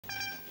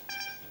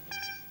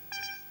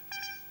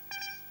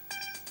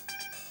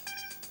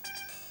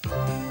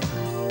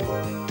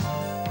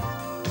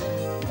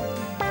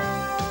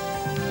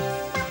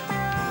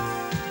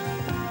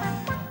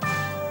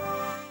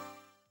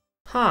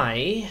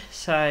Hi,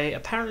 so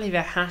apparently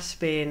there has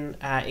been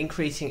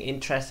increasing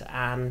interest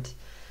and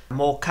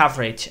more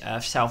coverage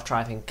of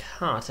self-driving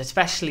cars,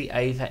 especially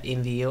over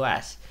in the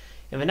US.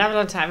 In the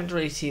Netherlands, I haven't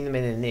really seen them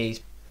in the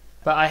news,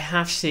 but I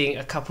have seen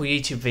a couple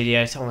YouTube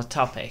videos on the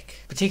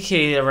topic,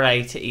 particularly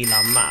related to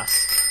Elon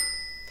Musk.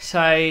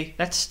 So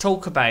let's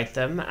talk about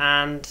them,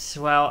 and as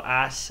well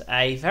as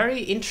a very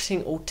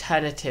interesting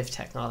alternative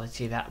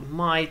technology that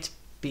might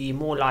be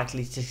more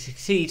likely to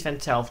succeed than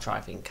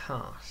self-driving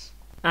cars.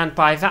 And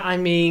by that I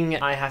mean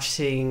I have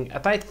seen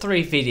about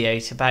 3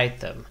 videos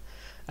about them,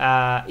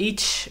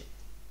 each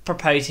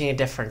proposing a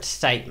different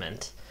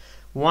statement.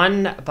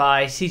 One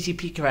by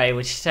CGP Grey,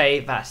 which say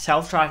that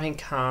self-driving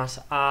cars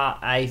are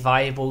a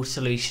viable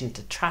solution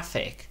to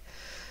traffic.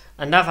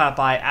 Another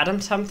by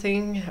Adam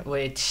Something,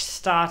 which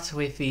starts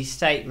with the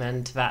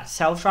statement that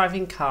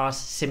self-driving cars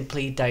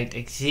simply don't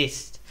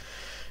exist.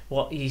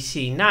 What you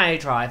see now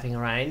driving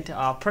around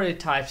are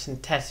prototypes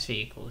and test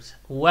vehicles.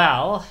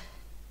 Well,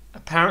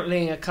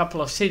 apparently in a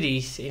couple of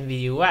cities in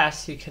the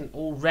US you can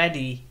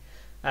already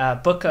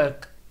book a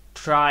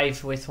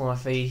drive with one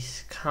of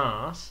these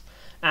cars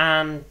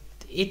and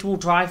it will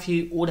drive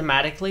you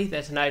automatically.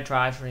 There's no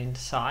driver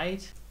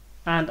inside.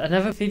 And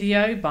another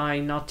video by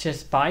Not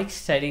Just Bikes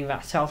stating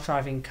that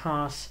self-driving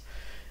cars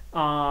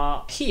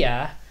are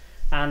here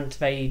and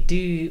they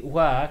do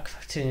work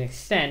to an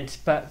extent,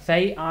 but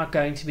they are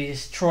going to be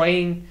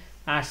destroying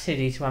our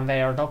cities when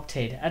they are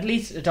adopted, at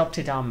least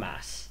adopted en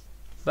masse.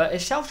 But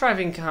if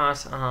self-driving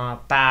cars are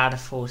bad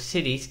for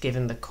cities,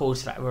 given the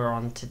course that we're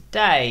on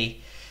today,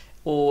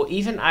 or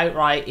even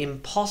outright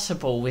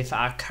impossible with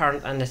our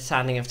current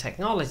understanding of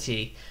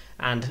technology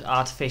and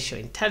artificial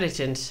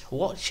intelligence,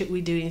 what should we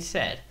do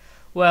instead?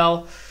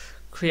 Well,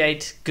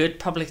 create good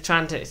public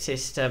transit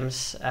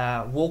systems,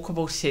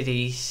 walkable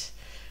cities,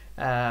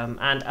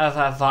 and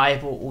other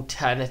viable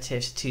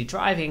alternatives to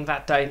driving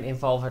that don't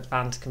involve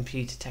advanced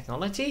computer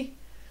technology.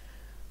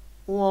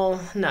 Well,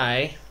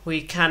 no,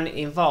 we can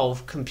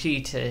involve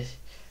computers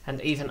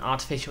and even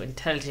artificial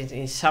intelligence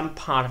in some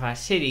part of our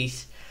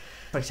cities,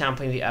 for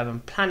example in the urban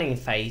planning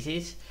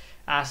phases,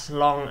 as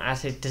long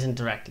as it doesn't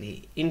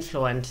directly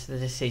influence the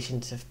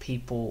decisions of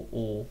people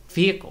or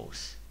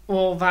vehicles.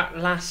 Well, that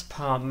last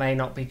part may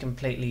not be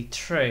completely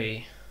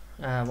true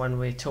when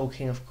we're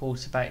talking, of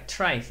course, about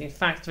trains. In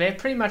fact, they're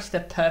pretty much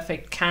the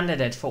perfect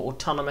candidate for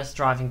autonomous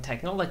driving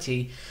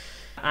technology.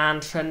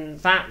 And from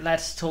that,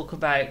 let's talk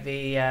about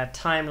the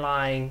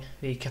timeline,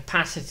 the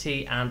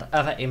capacity and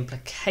other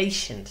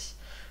implications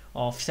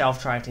of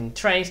self-driving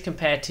trains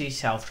compared to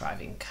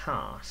self-driving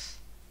cars.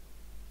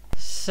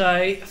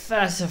 So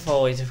first of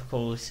all is, of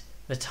course,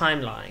 the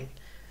timeline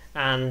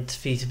and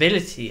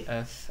feasibility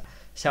of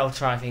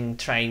self-driving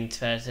trains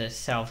versus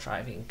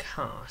self-driving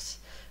cars.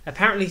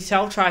 Apparently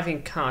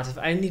self-driving cars have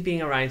only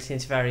been around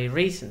since very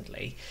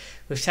recently,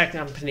 with tech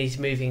companies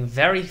moving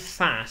very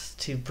fast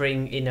to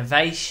bring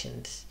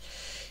innovations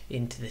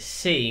into the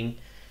scene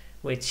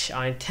which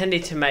are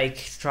intended to make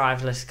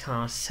driverless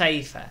cars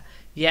safer,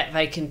 yet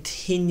they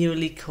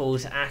continually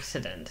cause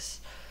accidents,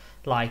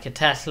 like a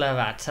Tesla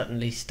that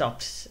suddenly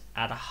stops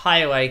at a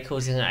highway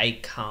causing an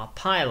 8-car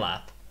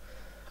pile-up,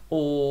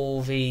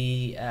 or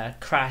the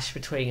crash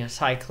between a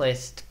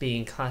cyclist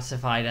being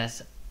classified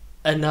as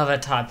another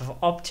type of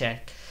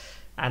object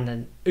and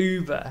an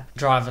Uber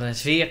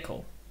driverless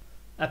vehicle.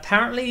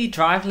 Apparently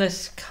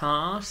driverless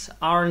cars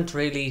aren't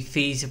really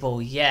feasible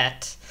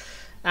yet,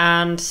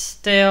 and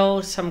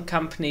still some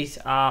companies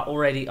are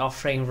already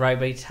offering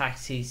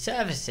robo-taxi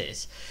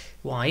services.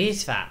 Why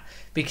is that?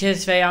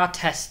 Because they are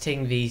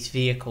testing these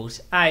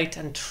vehicles out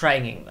and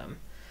training them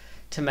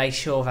to make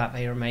sure that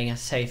they remain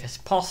as safe as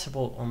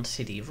possible on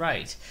city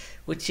roads,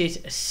 which is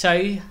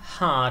so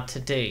hard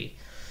to do,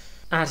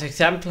 as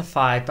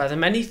exemplified by the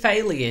many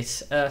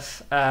failures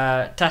of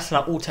Tesla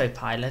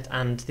Autopilot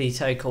and the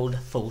so-called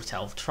full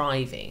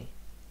self-driving.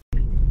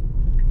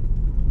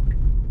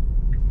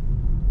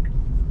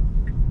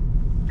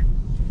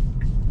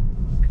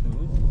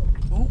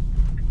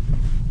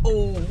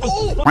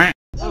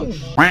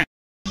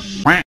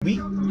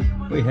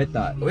 We hit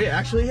that. We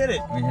actually hit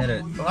it. We hit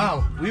it.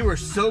 Wow, we were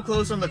so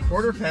close on the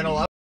quarter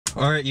panel.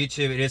 Alright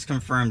YouTube, it is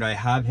confirmed. I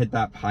have hit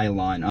that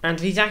pylon. And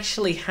these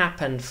actually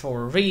happened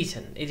for a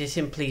reason. It is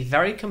simply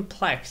very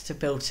complex to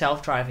build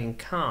self-driving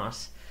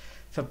cars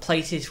for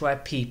places where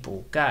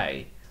people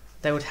go.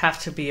 They would have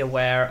to be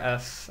aware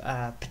of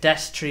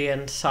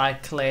pedestrians,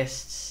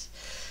 cyclists,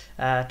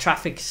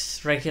 traffic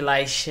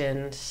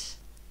regulations,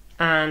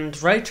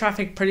 and road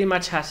traffic pretty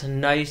much has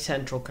no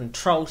central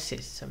control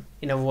system.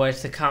 In other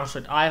words, the cars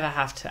would either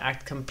have to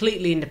act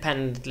completely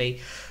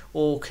independently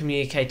or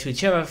communicate to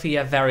each other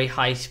via very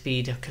high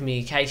speed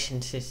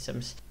communication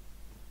systems.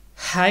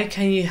 How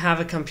can you have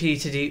a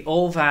computer do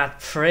all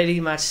that pretty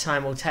much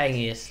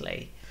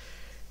simultaneously?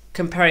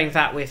 Comparing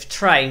that with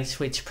trains,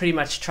 which pretty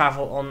much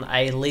travel on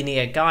a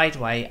linear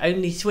guideway,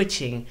 only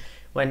switching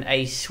when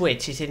a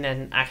switch is in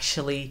an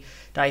actually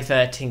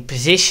diverting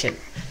position.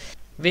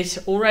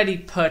 This already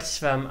puts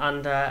them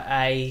under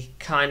a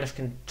kind of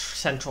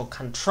central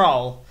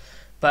control,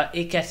 but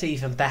it gets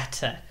even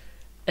better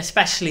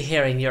especially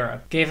here in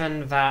Europe,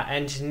 given that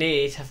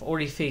engineers have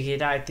already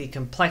figured out the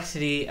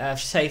complexity of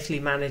safely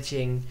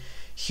managing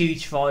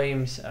huge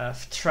volumes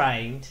of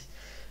trains,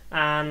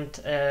 and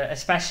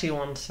especially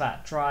ones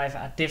that drive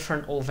at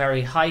different or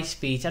very high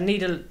speeds and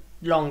need a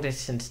long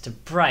distance to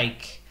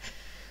brake.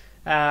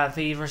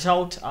 The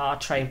result are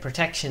train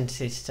protection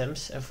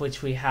systems, of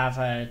which we have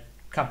a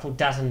couple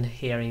dozen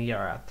here in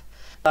Europe.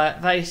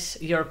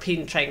 Those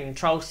European train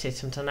control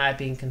systems are now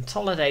being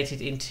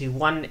consolidated into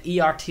one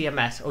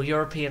ERTMS, or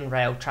European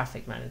Rail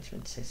Traffic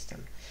Management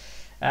System,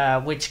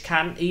 which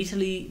can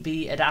easily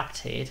be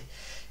adapted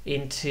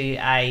into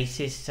a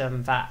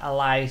system that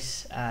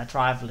allows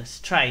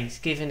driverless trains,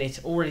 given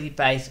it's already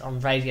based on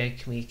radio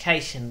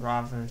communication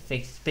rather than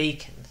fixed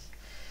beacons,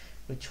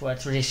 which were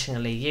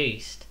traditionally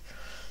used.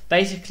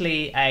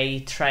 Basically,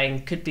 a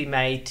train could be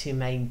made to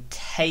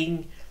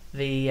maintain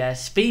the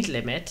speed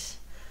limit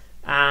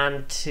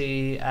and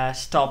to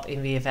stop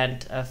in the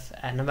event of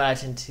an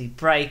emergency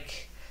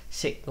brake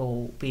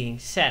signal being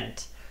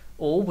sent,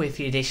 or with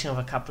the addition of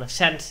a couple of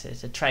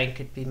sensors, a train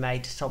could be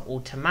made to stop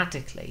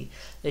automatically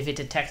if it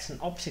detects an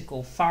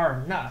obstacle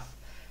far enough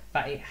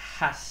that it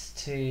has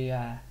to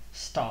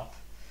stop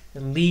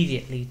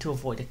immediately to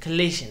avoid a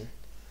collision.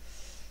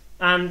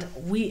 And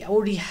we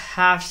already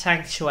have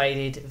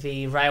sanctuated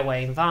the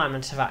railway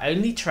environment so that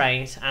only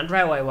trains and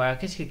railway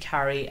workers who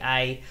carry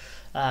a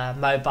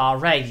mobile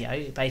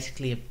radio,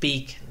 basically a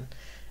beacon,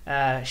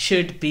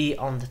 should be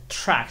on the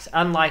tracks,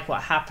 unlike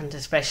what happens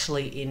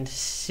especially in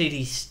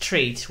city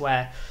streets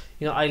where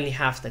you not only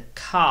have the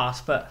cars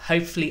but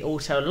hopefully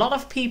also a lot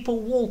of people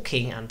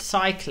walking and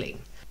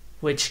cycling,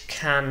 which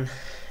can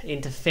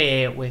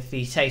interfere with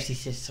the safety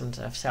systems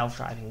of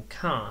self-driving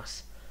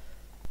cars.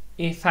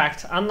 In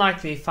fact,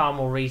 unlike the far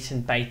more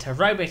recent beta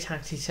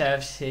robotaxi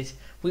services,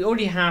 we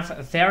already have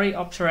very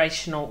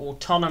operational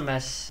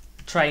autonomous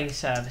train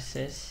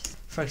services.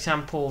 For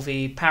example,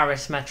 the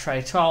Paris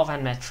Metro 12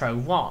 and Metro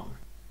 1.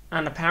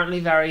 And apparently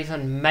there are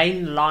even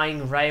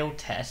mainline rail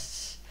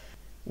tests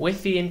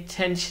with the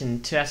intention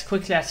to, as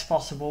quickly as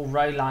possible,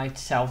 roll out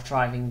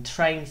self-driving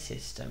train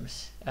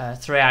systems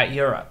throughout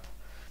Europe.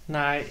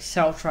 Now,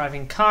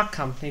 self-driving car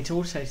companies are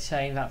also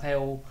saying that they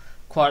will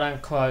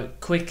quote-unquote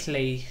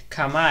quickly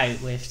come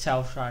out with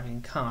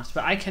self-driving cars,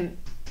 but I can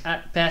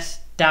at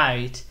best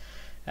doubt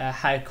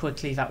how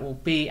quickly that will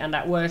be, and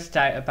at worst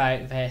doubt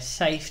about their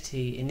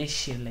safety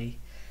initially,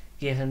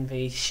 given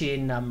the sheer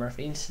number of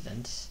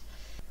incidents.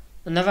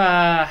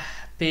 Another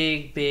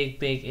big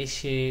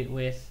issue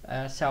with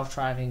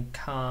self-driving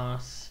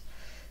cars,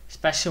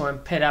 especially when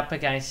pit up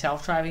against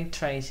self-driving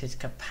trains, is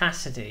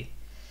capacity.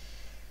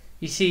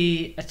 You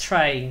see, a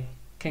train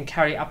can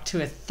carry up to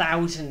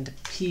 1,000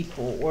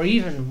 people or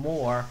even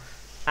more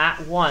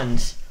at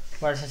once,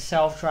 whereas a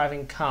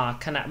self-driving car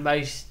can at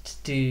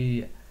most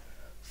do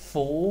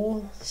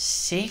 4,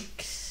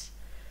 6.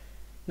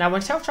 Now,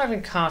 when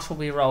self-driving cars will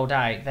be rolled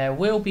out, there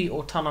will be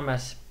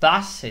autonomous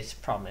buses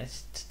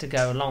promised to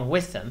go along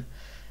with them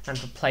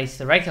and replace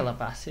the regular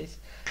buses,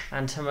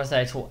 and some of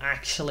those will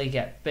actually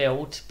get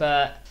built,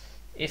 but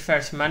if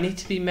there's money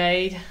to be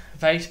made,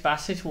 those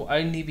buses will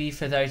only be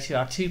for those who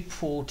are too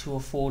poor to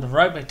afford a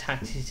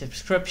robotaxi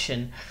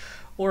subscription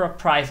or a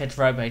private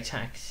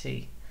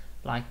robotaxi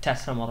like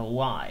Tesla Model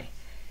Y,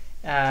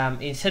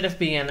 instead of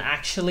being an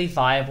actually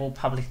viable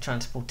public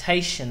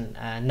transportation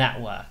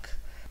network.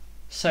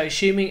 So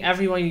assuming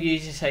everyone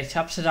uses a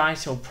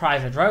subsidized or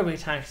private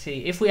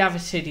robotaxi, if we have a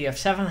city of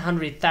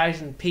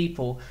 700,000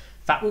 people,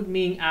 that would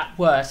mean at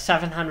worst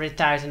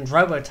 700,000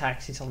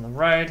 robotaxis on the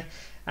road,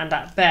 and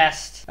at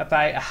best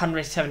about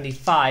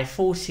 175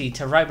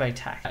 four-seater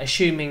robotaxis,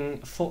 assuming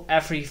for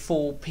every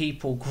 4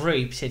 people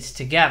group sits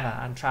together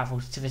and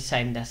travels to the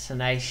same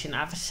destination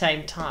at the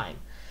same time,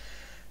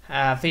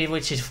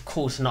 which is of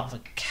course not the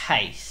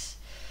case.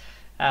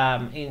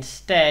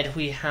 Instead,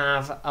 we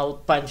have a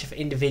bunch of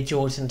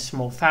individuals and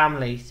small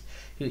families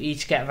who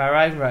each get their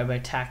own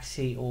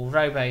robotaxi or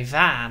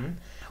robo-van,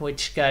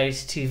 which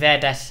goes to their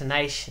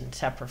destination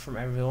separate from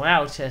everyone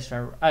else. There's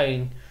their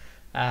own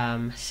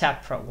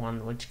separate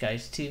one which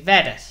goes to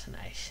their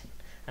destination,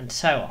 and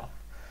so on,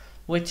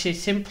 which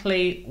is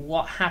simply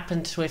what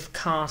happens with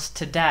cars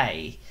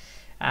today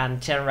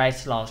and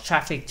generates a lot of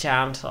traffic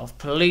jams, a lot of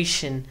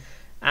pollution,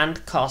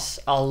 and costs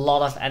a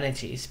lot of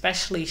energy,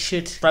 especially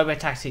should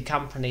robotaxi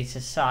companies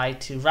decide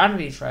to run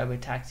these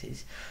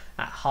robotaxis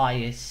at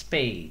higher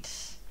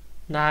speeds.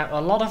 Now,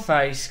 a lot of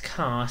those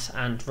cars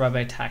and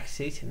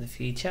robotaxis in the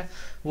future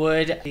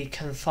would be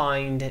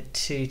confined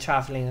to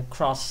travelling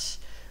across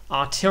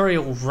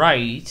arterial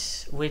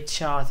roads,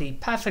 which are the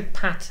perfect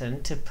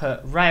pattern to put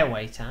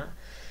railways at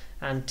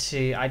and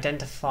to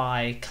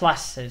identify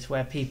clusters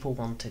where people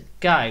want to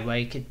go, where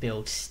you could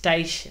build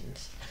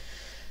stations.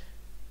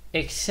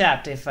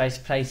 Except if those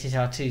places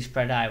are too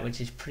spread out, which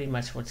is pretty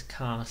much what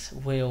cars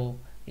will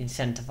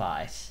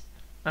incentivize.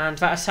 And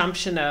that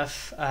assumption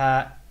of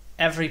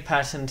every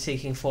person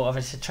seeking for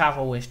others to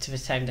travel with to the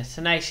same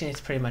destination is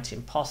pretty much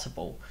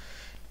impossible.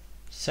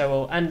 So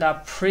we'll end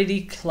up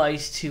pretty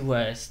close to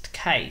worst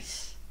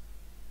case.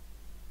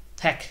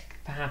 Heck,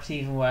 perhaps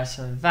even worse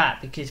than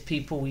that, because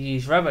people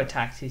use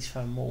robo-taxis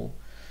for more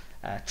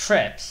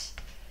trips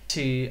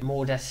to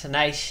more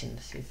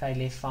destinations if they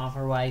live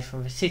farther away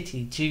from the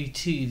city due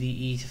to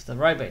the ease of the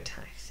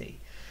robo-taxi.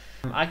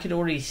 I could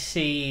already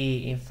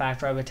see, in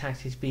fact,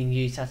 robo-taxis being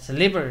used as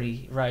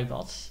delivery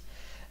robots,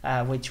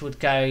 which would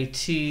go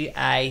to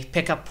a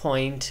pickup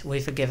point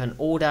with a given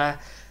order,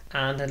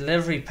 and a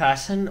delivery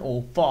person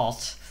or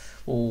bot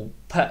will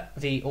put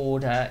the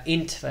order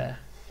into the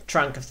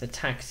trunk of the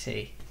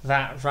taxi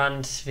that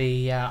runs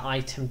the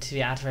item to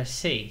the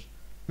addressee.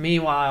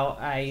 Meanwhile,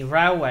 a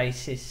railway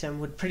system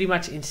would pretty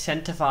much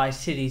incentivize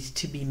cities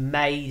to be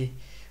made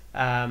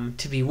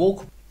to be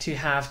walkable, to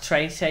have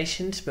train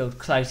stations built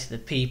close to the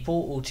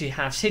people, or to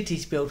have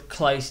cities built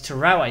close to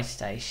railway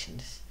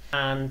stations.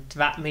 And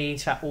that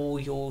means that all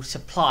your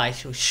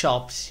supplies, your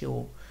shops,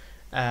 your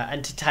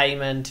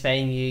entertainment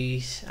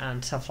venues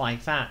and stuff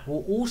like that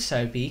will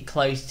also be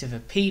close to the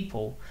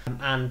people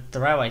and the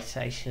railway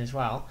station as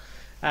well,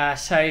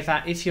 so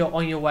that if you're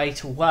on your way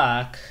to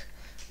work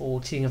or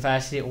to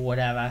university or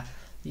whatever,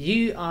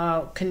 you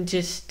can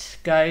just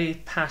go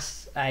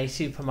past a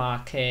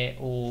supermarket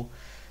or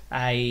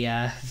a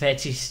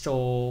veggie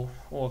store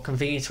or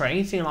convenience store or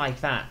anything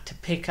like that to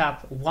pick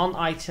up one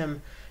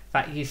item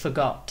that you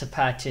forgot to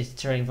purchase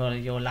during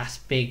your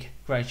last big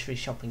grocery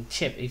shopping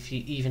trip, if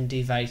you even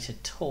do those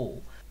at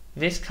all.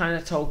 This kind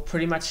of talk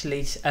pretty much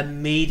leads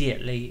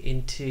immediately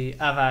into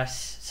other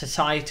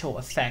societal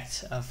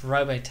effects of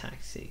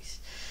robo-taxis,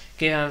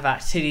 given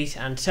that cities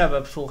and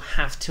suburbs will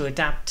have to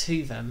adapt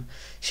to them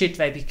should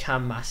they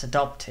become mass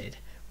adopted,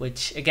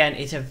 which again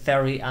is a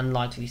very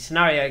unlikely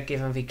scenario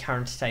given the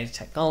current state of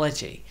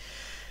technology.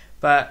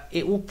 But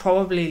it will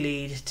probably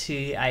lead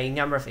to a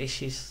number of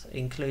issues,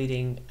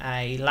 including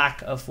a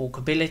lack of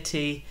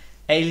walkability,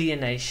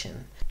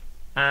 alienation,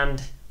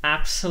 and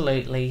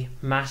absolutely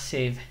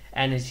massive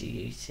energy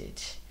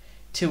usage,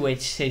 to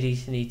which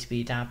cities need to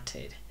be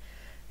adapted.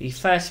 The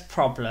first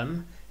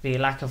problem, the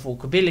lack of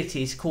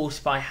walkability, is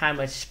caused by how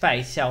much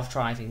space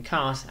self-driving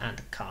cars and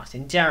cars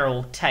in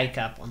general take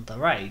up on the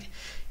road.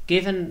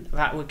 Given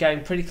that we're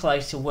going pretty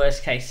close to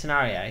worst case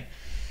scenario,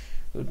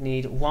 we would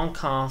need one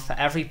car for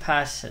every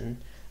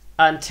person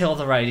until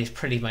the road is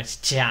pretty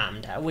much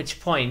jammed, at which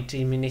point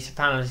the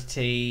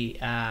municipality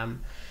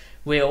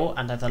will,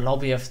 under the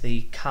lobby of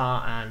the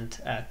car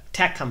and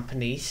tech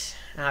companies,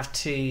 have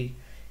to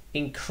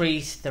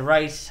increase the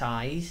road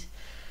size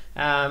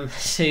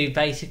to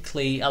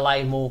basically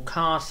allow more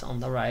cars on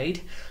the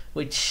road,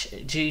 which,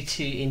 due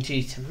to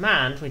induced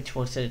demand, which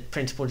was a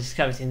principle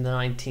discovered in the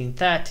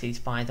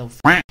 1930s by the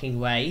fucking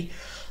way,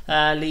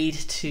 lead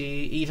to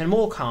even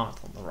more cars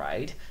on the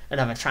road,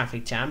 another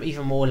traffic jam,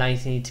 even more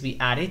lanes need to be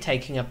added,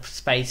 taking up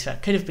space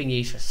that could have been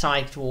used for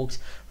sidewalks,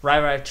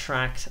 railroad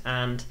tracks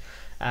and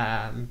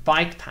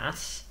bike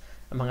paths,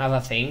 among other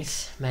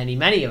things,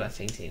 many other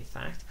things in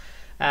fact,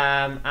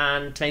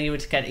 and then you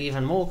would get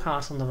even more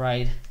cars on the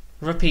road,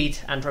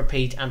 repeat and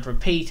repeat and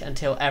repeat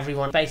until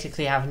everyone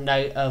basically have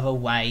no other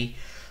way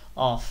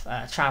of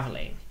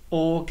travelling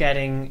or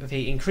getting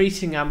the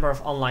increasing number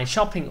of online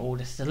shopping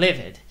orders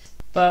delivered.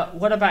 But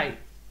what about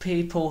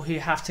people who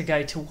have to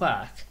go to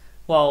work?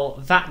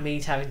 Well, that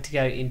means having to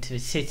go into the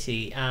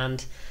city,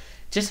 and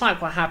just like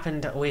what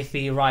happened with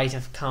the rise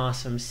of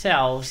cars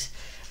themselves,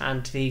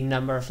 and the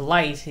number of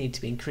lanes need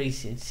to be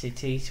increased in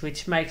cities,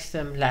 which makes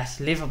them less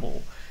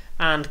livable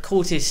and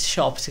causes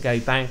shops to go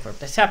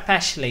bankrupt,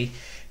 especially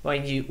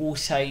when you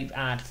also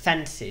add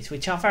fences,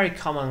 which are very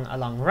common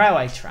along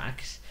railway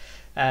tracks,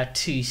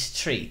 to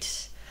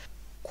streets,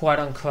 quote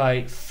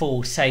unquote,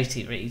 for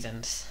safety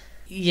reasons.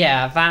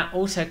 Yeah, that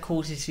also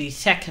causes the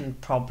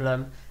second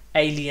problem,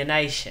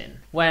 alienation.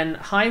 When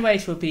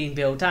highways were being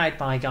built out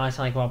by guys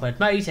like Robert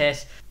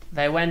Moses,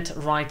 they went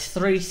right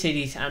through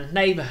cities and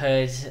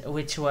neighbourhoods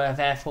which were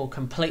therefore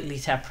completely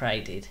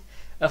separated.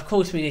 Of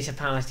course,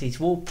 municipalities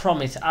will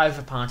promise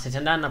overpasses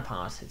and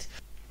underpasses,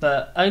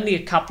 but only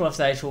a couple of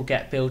those will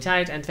get built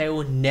out and they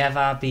will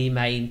never be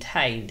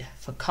maintained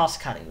for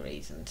cost-cutting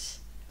reasons.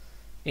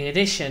 In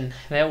addition,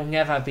 they will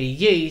never be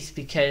used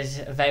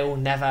because they will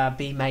never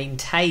be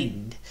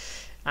maintained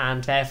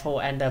and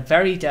therefore end up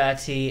very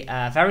dirty,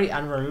 very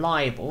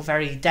unreliable,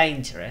 very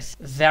dangerous,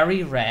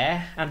 very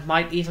rare, and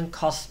might even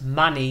cost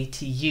money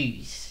to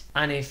use.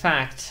 And in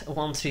fact,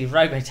 once the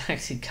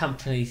robo-taxi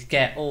companies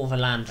get all the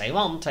land they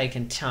want, they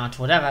can charge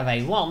whatever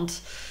they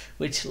want,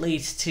 which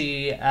leads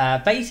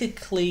to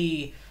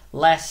basically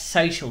less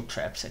social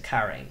trips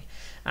occurring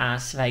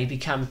as they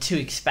become too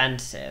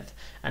expensive,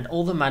 and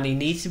all the money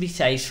needs to be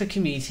saved for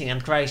commuting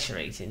and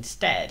groceries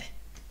instead.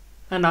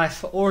 And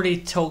I've already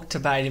talked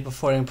about it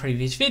before in a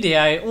previous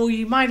video, or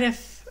you might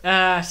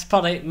have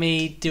spotted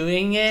me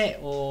doing it,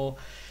 or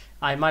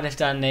I might have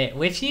done it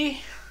with you.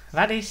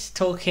 That is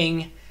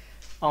talking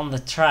on the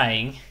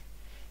train.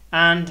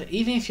 And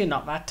even if you're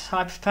not that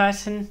type of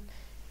person,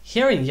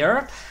 here in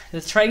Europe,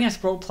 the train has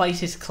brought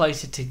places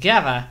closer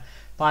together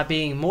by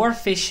being more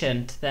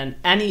efficient than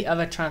any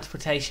other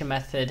transportation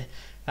method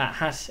that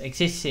has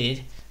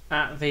existed,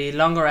 at the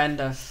longer end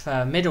of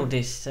middle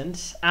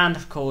distance and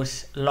of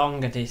course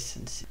longer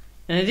distance.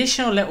 An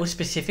additional little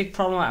specific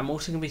problem that I'm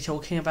also going to be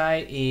talking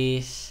about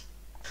is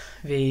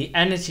the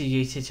energy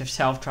usage of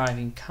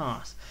self-driving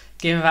cars.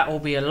 Given that will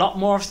be a lot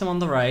more of them on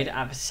the road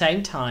at the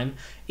same time,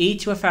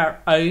 each with our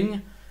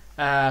own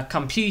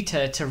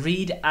computer to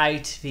read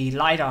out the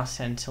LiDAR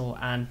sensor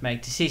and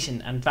make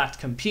decision, and that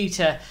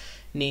computer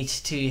needs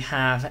to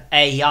have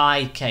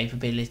AI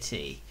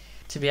capability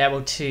to be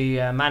able to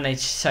manage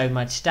so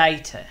much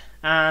data,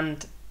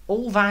 and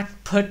all that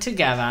put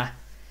together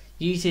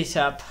uses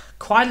up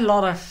quite a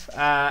lot of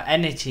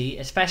energy,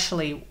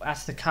 especially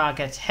as the car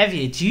gets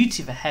heavier due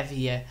to the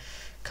heavier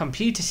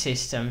computer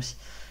systems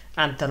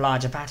and the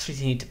larger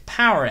batteries you need to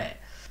power it.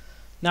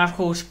 Now, of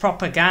course,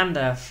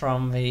 propaganda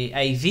from the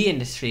AV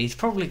industry is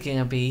probably going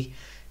to be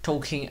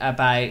talking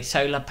about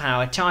solar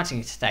power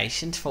charging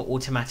stations for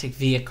automatic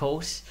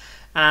vehicles,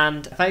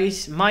 and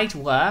those might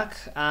work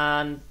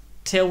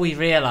until we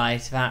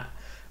realize that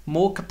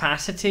more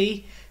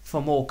capacity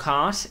for more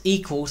cars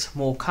equals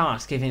more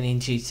cars given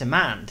induced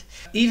demand.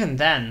 Even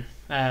then,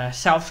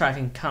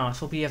 self-driving cars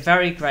will be a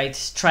very great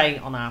strain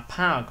on our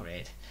power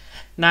grid.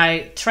 Now,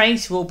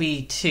 trains will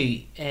be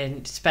too,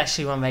 and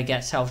especially when they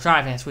get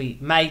self-driving, as we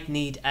may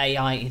need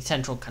AI in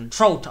central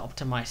control to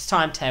optimize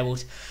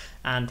timetables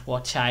and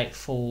watch out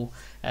for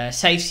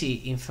safety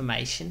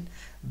information.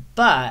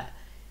 But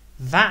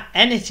that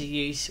energy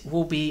use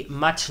will be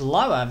much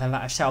lower than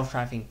that of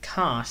self-driving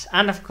cars,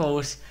 and of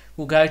course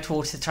will go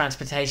towards the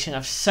transportation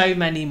of so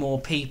many more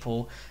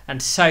people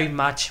and so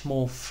much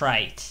more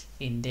freight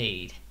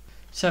indeed.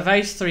 So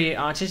those three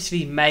are just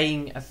the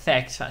main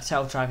effects that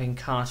self-driving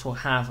cars will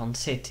have on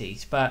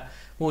cities, but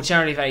more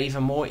generally there are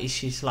even more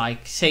issues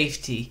like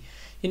safety.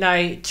 You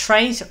know,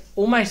 trains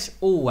almost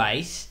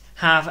always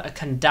have a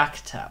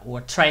conductor or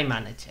a train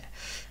manager,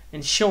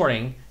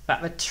 ensuring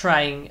that the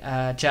train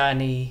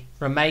journey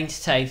remains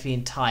safe the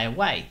entire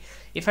way.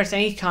 If there's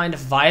any kind of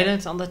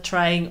violence on the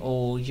train,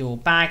 or your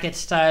bag gets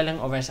stolen,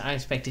 or there's an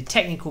unexpected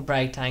technical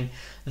breakdown,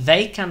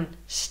 they can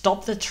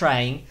stop the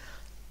train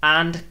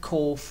and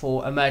call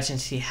for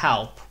emergency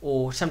help,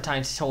 or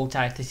sometimes sort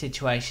out the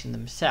situation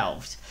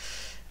themselves.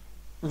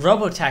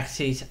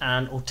 Robotaxis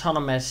and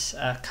autonomous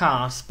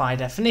cars, by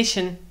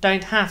definition,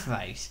 don't have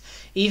those.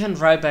 Even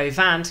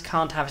robo-vans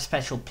can't have a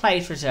special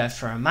place reserved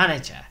for a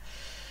manager,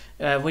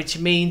 which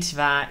means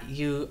that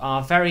you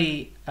are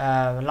very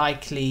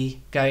likely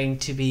going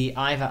to be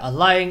either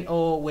alone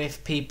or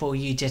with people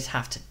you just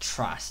have to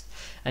trust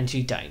and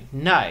you don't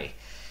know.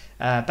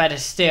 Better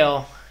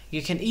still,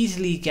 you can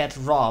easily get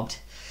robbed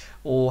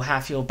or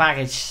have your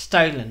baggage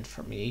stolen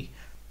from you,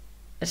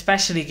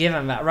 especially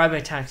given that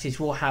robotaxis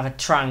will have a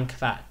trunk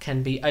that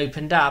can be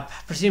opened up,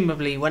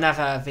 presumably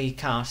whenever the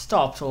car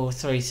stops or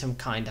through some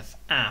kind of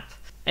app.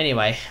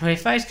 Anyway,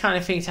 with those kind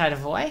of things out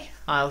of the way,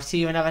 I'll see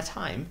you another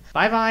time.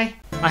 Bye bye!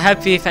 I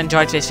hope you've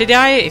enjoyed this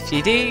video. If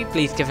you do,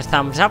 please give a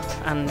thumbs up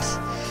and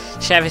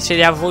share this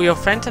video with all your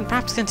friends, and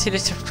perhaps consider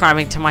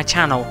subscribing to my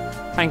channel.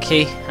 Thank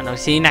you, and I'll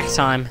see you next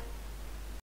time.